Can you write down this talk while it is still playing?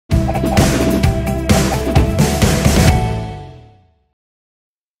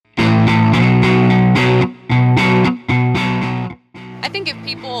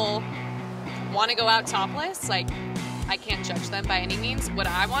want to go out topless, like, I can't judge them by any means. Would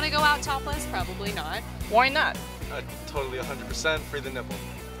I want to go out topless? Probably not. Why not? Totally 100% free the nipple.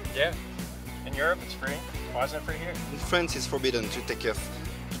 Yeah. In Europe, it's free. Why isn't it free here? In France, it's forbidden to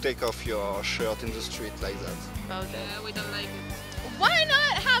take off your shirt in the street like that. Yeah, we don't like it. Why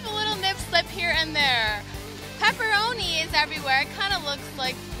not have a little nip slip here and there? Pepperoni is everywhere. It kind of looks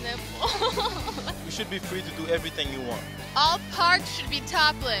like nipple. You should be free to do everything you want. All parks should be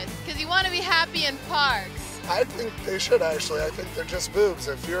topless because you want to be happy in parks. I think they should actually. I think they're just boobs.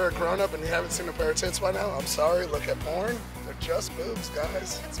 If you're a grown-up and you haven't seen a pair of tits by now, I'm sorry, look at porn. They're just boobs,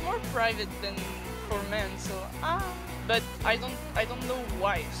 guys. It's more private than for men, so but I don't know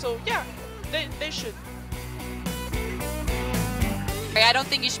why. So yeah, they should. I don't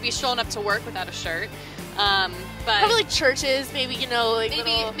think you should be showing up to work without a shirt. But Probably churches, maybe, you know, like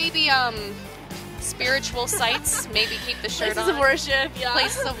maybe spiritual sites. Maybe keep the shirt places on. of worship. Yeah.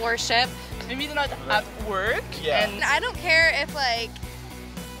 Places of worship. Maybe not at work. Yeah. And I don't care if like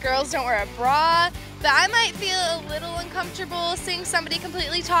girls don't wear a bra, but I might feel a little uncomfortable seeing somebody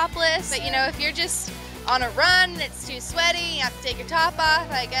completely topless. But you know, if you're just on a run, it's too sweaty, you have to take your top off,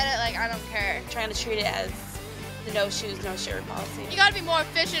 I get it, like I don't care. Trying to treat it as the no shoes, no shirt policy. You gotta be more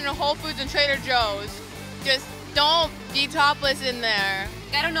efficient in Whole Foods and Trader Joe's. Just don't be topless in there.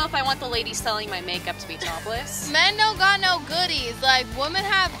 I don't know if I want the lady selling my makeup to be topless. Men don't got no goodies. Like women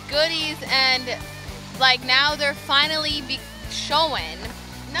have goodies, and like now they're finally showing.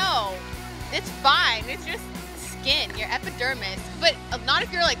 No, it's fine. It's just skin, your epidermis. But not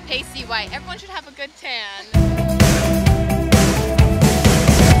if you're like pasty white. Everyone should have a good tan.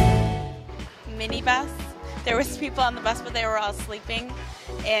 Minibus. There was people on the bus, but they were all sleeping,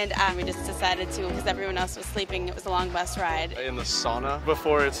 and we just decided to, because everyone else was sleeping. It was a long bus ride. In the sauna,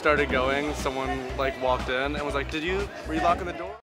 before it started going, someone like walked in and was like, were you locking the door?